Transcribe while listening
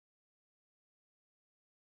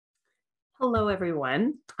Hello,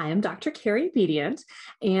 everyone. I am Dr. Carrie Bedient,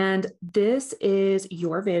 and this is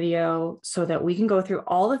your video so that we can go through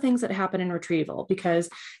all the things that happen in Retrieval, because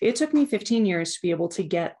it took me 15 years to be able to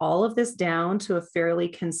get all of this down to a fairly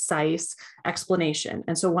concise explanation.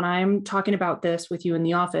 And so when I'm talking about this with you in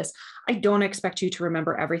the office, I don't expect you to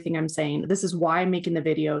remember everything I'm saying. This is why I'm making the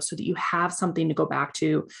video, so that you have something to go back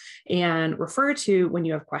to and refer to when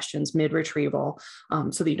you have questions mid-retrieval,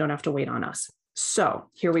 so that you don't have to wait on us. So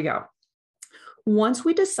here we go. Once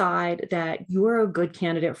we decide that you are a good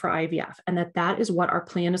candidate for IVF and that is what our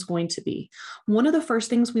plan is going to be, one of the first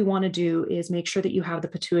things we want to do is make sure that you have the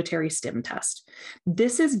pituitary stim test.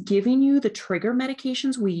 This is giving you the trigger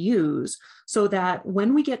medications we use so that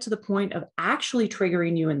when we get to the point of actually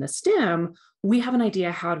triggering you in the stim, we have an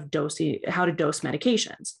idea how to dose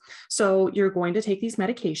medications. So you're going to take these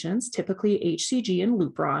medications, typically HCG and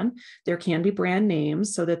Lupron. There can be brand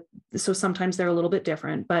names, so sometimes they're a little bit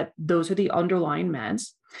different, but those are the underlying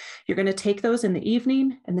meds. You're going to take those in the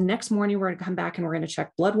evening, and the next morning we're going to come back and we're going to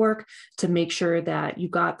check blood work to make sure that you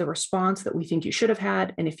got the response that we think you should have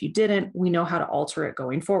had. And if you didn't, we know how to alter it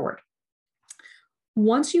going forward.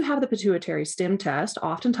 Once you have the pituitary stim test,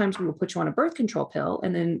 oftentimes we will put you on a birth control pill,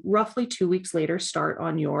 and then roughly 2 weeks later, start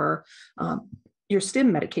on your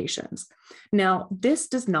stim medications. Now, this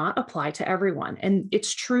does not apply to everyone. And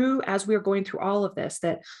it's true, as we're going through all of this,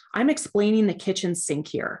 that I'm explaining the kitchen sink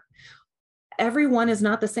here. Everyone is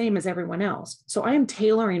not the same as everyone else. So I am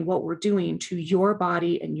tailoring what we're doing to your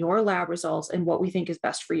body and your lab results and what we think is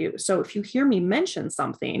best for you. So if you hear me mention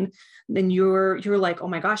something, then you're like, oh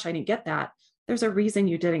my gosh, I didn't get that. There's a reason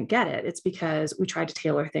you didn't get it. It's because we try to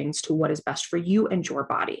tailor things to what is best for you and your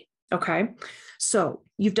body. Okay. So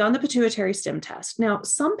you've done the pituitary stim test. Now,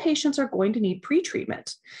 some patients are going to need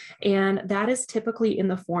pretreatment, and that is typically in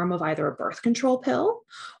the form of either a birth control pill,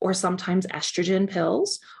 or sometimes estrogen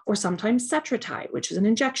pills, or sometimes Cetrotide, which is an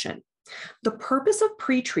injection. The purpose of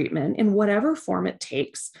pretreatment, in whatever form it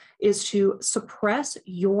takes, is to suppress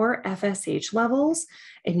your FSH levels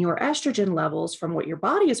and your estrogen levels from what your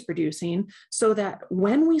body is producing, so that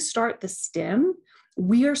when we start the stim,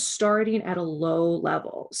 we are starting at a low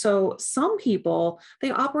level. So some people, they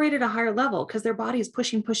operate at a higher level because their body is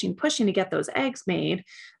pushing to get those eggs made.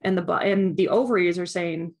 And the ovaries are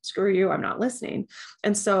saying, screw you, I'm not listening.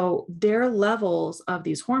 And so their levels of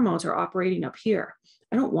these hormones are operating up here.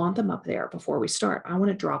 I don't want them up there before we start. I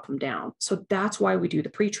want to drop them down. So that's why we do the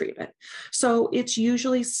pretreatment. So it's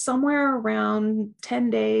usually somewhere around 10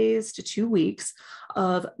 days to 2 weeks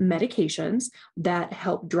of medications that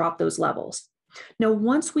help drop those levels. Now,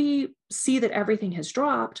 once we see that everything has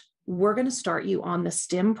dropped, we're going to start you on the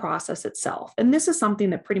stim process itself. And this is something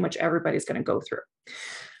that pretty much everybody's going to go through.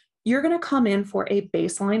 You're going to come in for a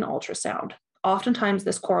baseline ultrasound. Oftentimes,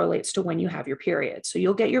 this correlates to when you have your period. So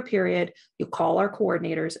you'll get your period, you'll call our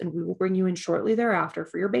coordinators, and we will bring you in shortly thereafter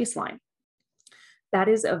for your baseline. That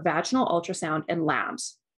is a vaginal ultrasound and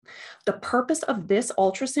labs. The purpose of this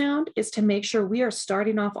ultrasound is to make sure we are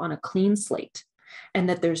starting off on a clean slate, and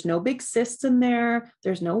that there's no big cysts in there,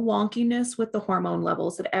 there's no wonkiness with the hormone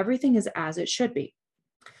levels, that everything is as it should be.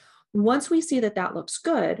 Once we see that that looks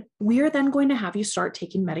good, we are then going to have you start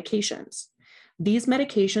taking medications. These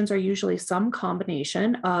medications are usually some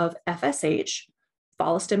combination of FSH,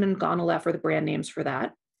 Follistim and Gonal-f are the brand names for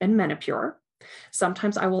that, and Menopur.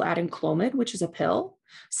 Sometimes I will add in Clomid, which is a pill.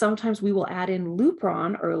 Sometimes we will add in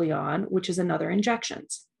Lupron early on, which is another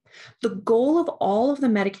injections. The goal of all of the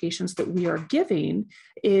medications that we are giving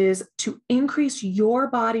is to increase your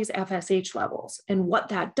body's FSH levels. And what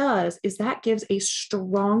that does is that gives a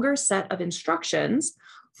stronger set of instructions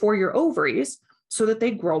for your ovaries so that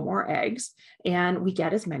they grow more eggs and we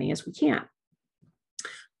get as many as we can.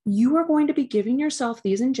 You are going to be giving yourself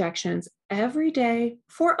these injections every day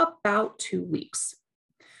for about 2 weeks.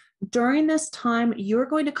 During this time, you're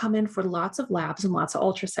going to come in for lots of labs and lots of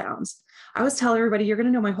ultrasounds. I always tell everybody, you're going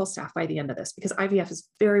to know my whole staff by the end of this, because IVF is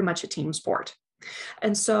very much a team sport.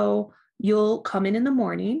 And so you'll come in the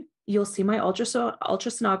morning, you'll see my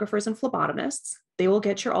ultrasonographers and phlebotomists. They will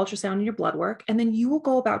get your ultrasound and your blood work, and then you will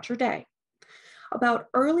go about your day. About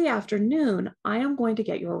early afternoon, I am going to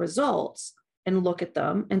get your results and look at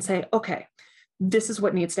them and say, okay, this is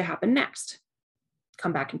what needs to happen next.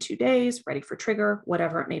 Come back in 2 days, ready for trigger,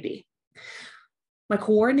 whatever it may be. My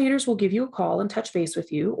coordinators will give you a call and touch base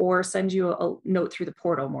with you, or send you a note through the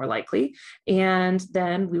portal, more likely. And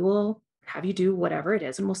then we will have you do whatever it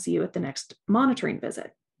is, and we'll see you at the next monitoring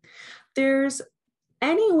visit. There's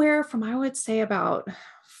anywhere from, I would say, about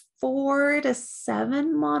 4 to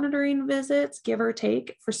 7 monitoring visits, give or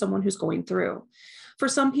take, for someone who's going through. For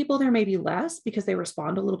some people, there may be less because they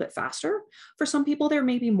respond a little bit faster. For some people, there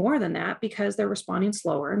may be more than that because they're responding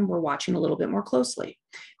slower and we're watching a little bit more closely.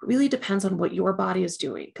 It really depends on what your body is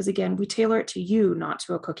doing, because again, we tailor it to you, not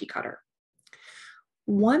to a cookie cutter.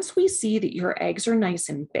 Once we see that your eggs are nice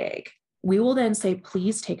and big, we will then say,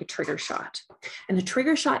 please take a trigger shot. And the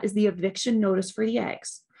trigger shot is the eviction notice for the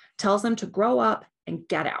eggs. Tells them to grow up and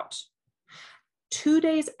get out. 2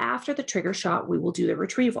 days after the trigger shot, we will do the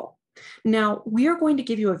retrieval. Now, we are going to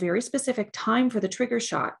give you a very specific time for the trigger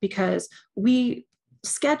shot because we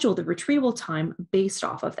schedule the retrieval time based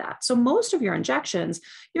off of that. So most of your injections,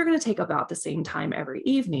 you're going to take about the same time every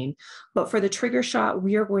evening. But for the trigger shot,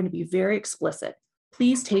 we are going to be very explicit.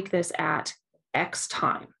 Please take this at X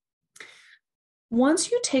time.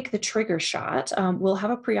 Once you take the trigger shot, we'll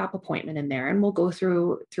have a pre-op appointment in there and we'll go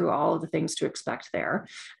through all of the things to expect there.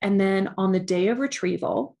 And then on the day of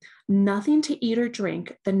retrieval, nothing to eat or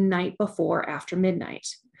drink the night before after midnight.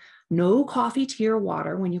 No coffee, tea, or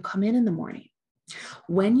water when you come in the morning.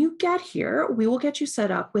 When you get here, we will get you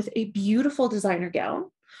set up with a beautiful designer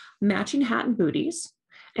gown, matching hat and booties,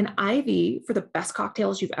 an IV for the best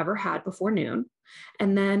cocktails you've ever had before noon.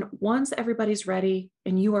 And then once everybody's ready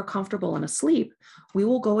and you are comfortable and asleep, we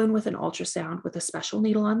will go in with an ultrasound with a special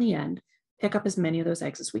needle on the end, pick up as many of those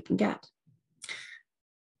eggs as we can get.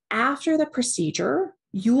 After the procedure,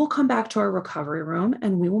 you will come back to our recovery room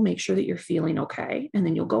and we will make sure that you're feeling okay. And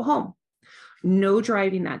then you'll go home. No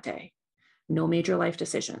driving that day. No major life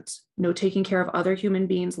decisions. No taking care of other human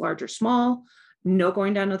beings, large or small. No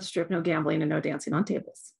going down to the strip, no gambling, and no dancing on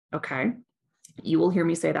tables. Okay. You will hear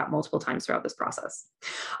me say that multiple times throughout this process.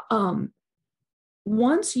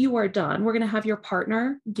 Once you are done, we're going to have your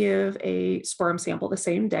partner give a sperm sample the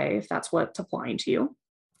same day, if that's what's applying to you.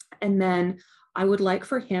 And then I would like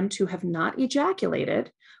for him to have not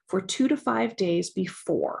ejaculated for 2 to 5 days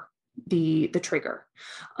before the trigger.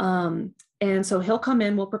 And so he'll come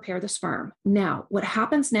in, we'll prepare the sperm. Now, what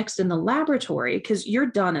happens next in the laboratory, because you're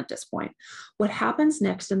done at this point, what happens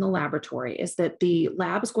next in the laboratory is that the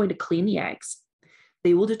lab is going to clean the eggs.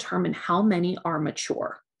 They will determine how many are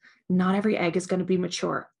mature. Not every egg is going to be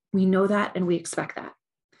mature. We know that and we expect that.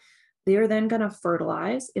 They are then going to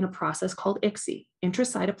fertilize in a process called ICSI,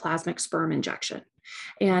 intracytoplasmic sperm injection.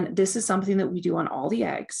 And this is something that we do on all the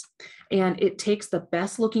eggs. And it takes the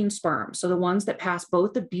best looking sperm, so the ones that pass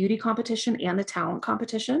both the beauty competition and the talent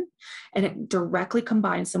competition, and it directly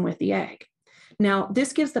combines them with the egg. Now,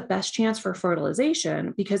 this gives the best chance for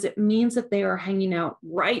fertilization because it means that they are hanging out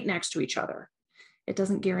right next to each other. It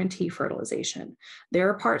doesn't guarantee fertilization. There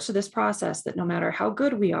are parts of this process that no matter how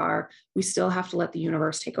good we are, we still have to let the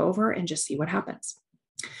universe take over and just see what happens.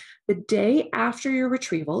 The day after your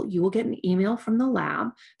retrieval, you will get an email from the lab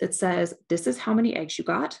that says, this is how many eggs you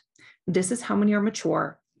got, this is how many are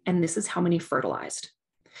mature, and this is how many fertilized.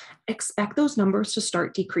 Expect those numbers to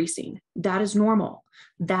start decreasing. That is normal.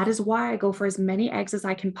 That is why I go for as many eggs as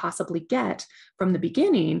I can possibly get from the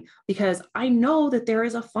beginning, because I know that there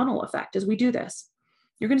is a funnel effect as we do this.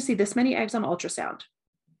 You're going to see this many eggs on ultrasound.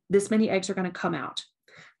 This many eggs are going to come out.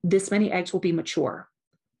 This many eggs will be mature.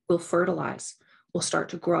 We'll fertilize. We'll start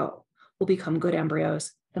to grow. We'll become good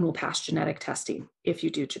embryos and we'll pass genetic testing if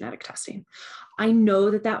you do genetic testing. I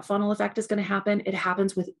know that that funnel effect is going to happen. It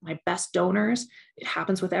happens with my best donors. It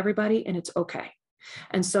happens with everybody, and it's okay.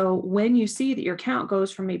 And so when you see that your count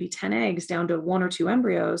goes from maybe 10 eggs down to 1 or 2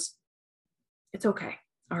 embryos, it's okay.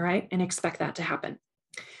 All right. And expect that to happen.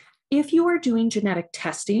 If you are doing genetic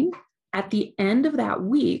testing, at the end of that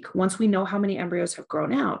week, once we know how many embryos have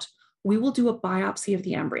grown out, we will do a biopsy of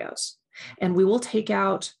the embryos. And we will take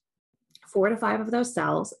out 4 to 5 of those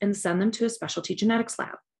cells and send them to a specialty genetics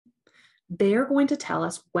lab. They're going to tell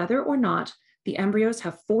us whether or not the embryos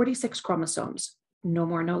have 46 chromosomes, no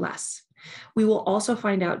more, no less. We will also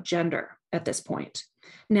find out gender at this point.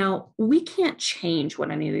 Now, we can't change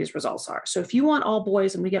what any of these results are. So if you want all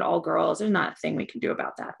boys and we get all girls, there's not a thing we can do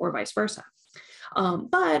about that, or vice versa.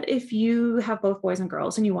 But if you have both boys and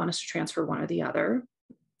girls and you want us to transfer one or the other,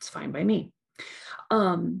 it's fine by me.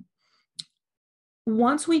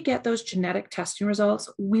 Once we get those genetic testing results,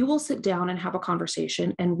 we will sit down and have a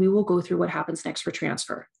conversation and we will go through what happens next for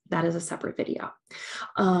transfer. That is a separate video.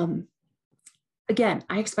 Again,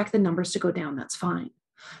 I expect the numbers to go down. That's fine.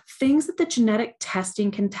 Things that the genetic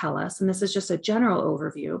testing can tell us, and this is just a general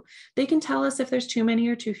overview, they can tell us if there's too many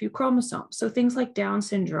or too few chromosomes. So things like Down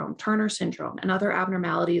syndrome, Turner syndrome, and other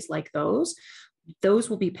abnormalities like those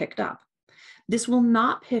will be picked up. This will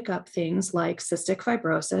not pick up things like cystic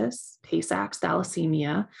fibrosis, Tay-Sachs,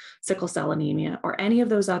 thalassemia, sickle cell anemia, or any of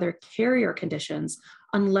those other carrier conditions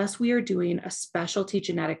unless we are doing a specialty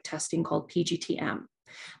genetic testing called PGTM.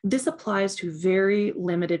 This applies to very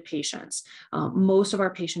limited patients. Most of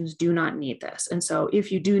our patients do not need this. And so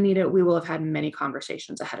if you do need it, we will have had many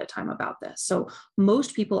conversations ahead of time about this. So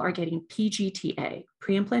most people are getting PGTA,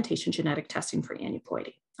 pre-implantation genetic testing for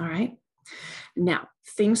aneuploidy. All right. Now,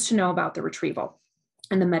 things to know about the retrieval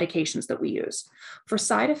and the medications that we use. For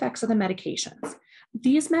side effects of the medications,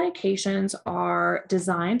 these medications are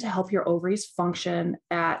designed to help your ovaries function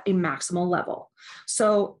at a maximal level.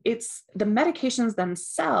 So it's the medications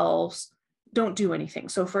themselves don't do anything.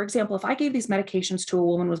 So for example, if I gave these medications to a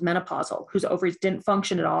woman who was menopausal, whose ovaries didn't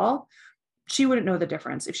function at all, she wouldn't know the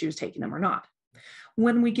difference if she was taking them or not.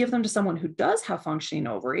 When we give them to someone who does have functioning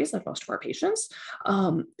ovaries, like most of our patients,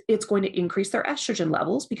 it's going to increase their estrogen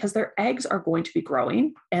levels because their eggs are going to be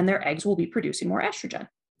growing and their eggs will be producing more estrogen.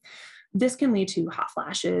 This can lead to hot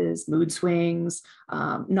flashes, mood swings,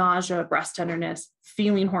 nausea, breast tenderness,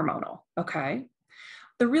 feeling hormonal, okay?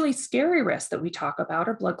 The really scary risks that we talk about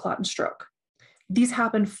are blood clot and stroke. These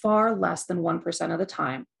happen far less than 1% of the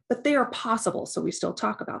time, but they are possible, so we still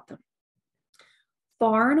talk about them.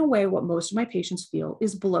 Far and away, what most of my patients feel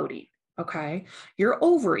is bloating, okay? Your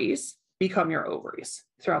ovaries become your ovaries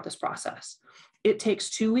throughout this process. It takes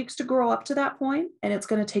 2 weeks to grow up to that point, and it's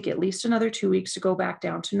going to take at least another 2 weeks to go back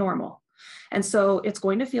down to normal. And so it's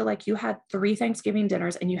going to feel like you had 3 Thanksgiving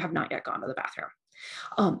dinners and you have not yet gone to the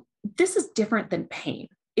bathroom. This is different than pain.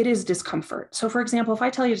 It is discomfort. So for example, if I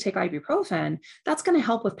tell you to take ibuprofen, that's going to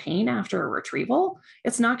help with pain after a retrieval.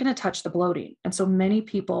 It's not going to touch the bloating. And so many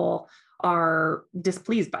people are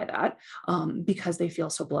displeased by that because they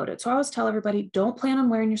feel so bloated. So I always tell everybody, don't plan on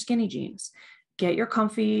wearing your skinny jeans. Get your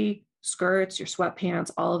comfy skirts, your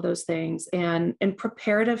sweatpants, all of those things, and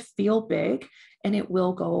prepare to feel big, and it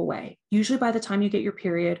will go away. Usually by the time you get your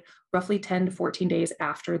period, roughly 10 to 14 days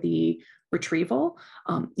after the retrieval,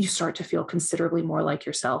 you start to feel considerably more like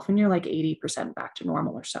yourself, and you're like 80% back to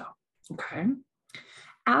normal or so, okay?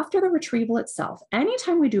 After the retrieval itself,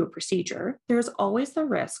 anytime we do a procedure, there's always the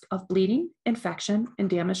risk of bleeding, infection, and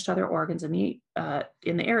damage to other organs in the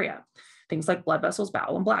area, things like blood vessels,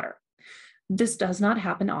 bowel, and bladder. This does not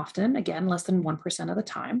happen often, again, less than 1% of the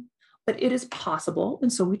time, but it is possible,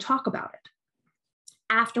 and so we talk about it.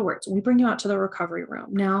 Afterwards, we bring you out to the recovery room.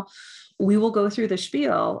 Now, we will go through the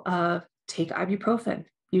spiel of take ibuprofen,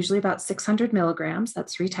 usually about 600 milligrams,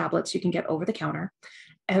 that's 3 tablets you can get over the counter,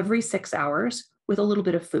 every 6 hours with a little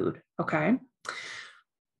bit of food, okay?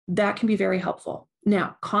 That can be very helpful.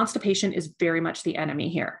 Now, constipation is very much the enemy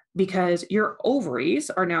here because your ovaries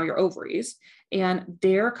are now your ovaries and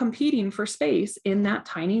they're competing for space in that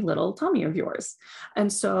tiny little tummy of yours.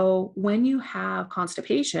 And so when you have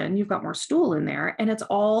constipation, you've got more stool in there and it's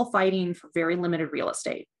all fighting for very limited real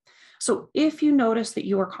estate. So if you notice that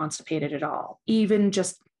you are constipated at all, even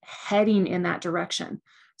just heading in that direction,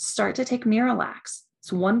 start to take Miralax.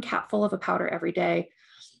 It's 1 capful of a powder every day.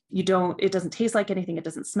 It doesn't taste like anything, it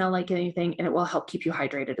doesn't smell like anything, and it will help keep you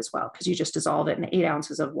hydrated as well because you just dissolve it in 8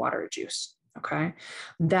 ounces of water or juice, okay?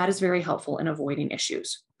 That is very helpful in avoiding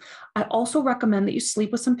issues. I also recommend that you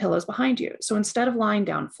sleep with some pillows behind you. So instead of lying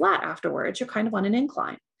down flat afterwards, you're kind of on an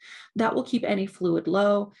incline. That will keep any fluid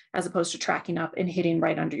low as opposed to tracking up and hitting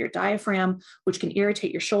right under your diaphragm, which can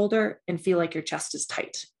irritate your shoulder and feel like your chest is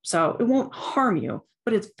tight. So it won't harm you,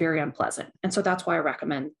 but it's very unpleasant. And so that's why I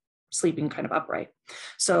recommend sleeping kind of upright.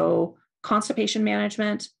 So constipation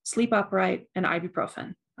management, sleep upright, and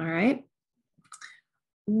ibuprofen, all right?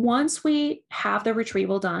 Once we have the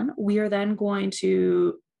retrieval done, we are then going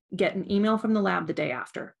to get an email from the lab the day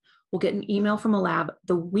after. We'll get an email from a lab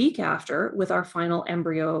the week after with our final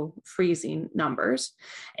embryo freezing numbers.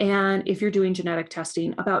 And if you're doing genetic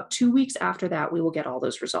testing, about 2 weeks after that, we will get all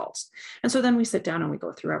those results. And so then we sit down and we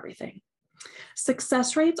go through everything.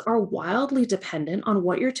 Success rates are wildly dependent on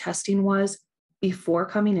what your testing was before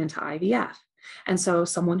coming into IVF. And so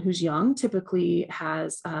someone who's young typically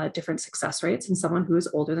has different success rates than someone who is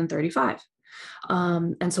older than 35.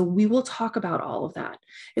 And so we will talk about all of that.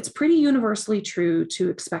 It's pretty universally true to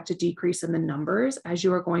expect a decrease in the numbers as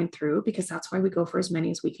you are going through, because that's why we go for as many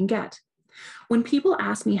as we can get. When people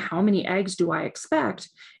ask me how many eggs do I expect,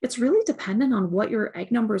 it's really dependent on what your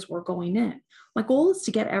egg numbers were going in. My goal is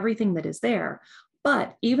to get everything that is there.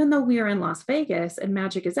 But even though we are in Las Vegas and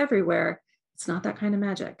magic is everywhere, it's not that kind of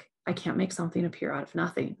magic. I can't make something appear out of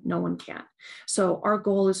nothing. No one can. So our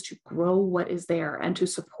goal is to grow what is there and to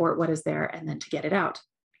support what is there and then to get it out.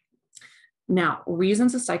 Now,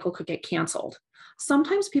 reasons a cycle could get canceled.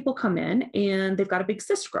 Sometimes people come in and they've got a big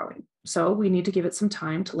cyst growing. So we need to give it some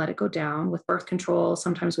time to let it go down with birth control,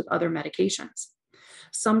 sometimes with other medications.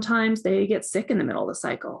 Sometimes they get sick in the middle of the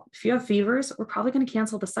cycle. If you have fevers, we're probably going to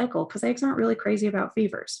cancel the cycle because eggs aren't really crazy about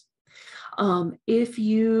fevers. If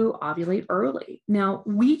you ovulate early. Now,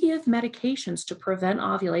 we give medications to prevent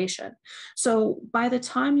ovulation. So by the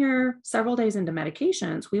time you're several days into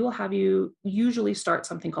medications, we will have you usually start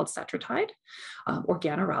something called Cetrotide or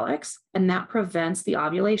Ganirelix, and that prevents the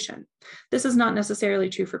ovulation. This is not necessarily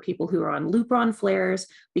true for people who are on Lupron flares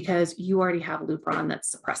because you already have Lupron that's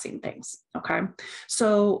suppressing things, okay?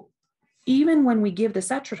 So even when we give the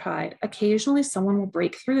Cetrotide, occasionally someone will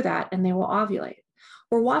break through that and they will ovulate.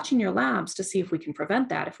 We're watching your labs to see if we can prevent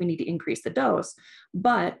that, if we need to increase the dose,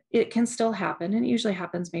 but it can still happen, and it usually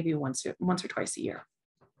happens maybe once or twice a year.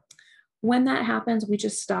 When that happens, we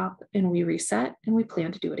just stop and we reset and we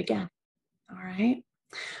plan to do it again. All right.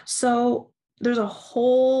 So there's a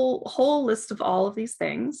whole list of all of these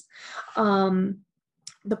things.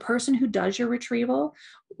 The person who does your retrieval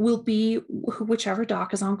will be whichever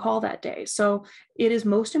doc is on call that day. So it is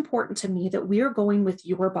most important to me that we are going with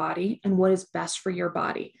your body and what is best for your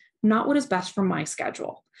body, not what is best for my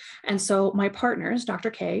schedule. And so my partners,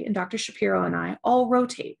 Dr. K and Dr. Shapiro and I all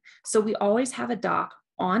rotate. So we always have a doc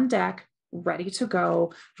on deck, ready to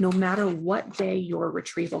go, no matter what day your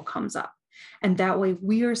retrieval comes up. And that way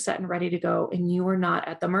we are set and ready to go, and you are not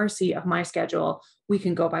at the mercy of my schedule. We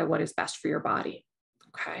can go by what is best for your body.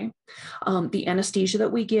 Okay. The anesthesia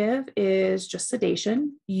that we give is just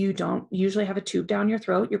sedation. You don't usually have a tube down your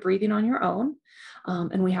throat. You're breathing on your own.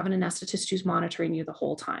 And we have an anesthetist who's monitoring you the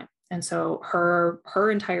whole time. And so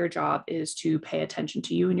her entire job is to pay attention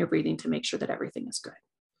to you and your breathing to make sure that everything is good.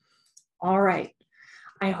 All right.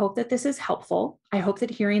 I hope that this is helpful. I hope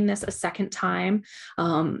that hearing this a second time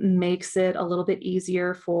makes it a little bit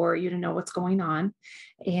easier for you to know what's going on.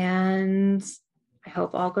 And I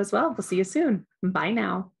hope all goes well. We'll see you soon. Bye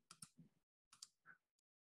now.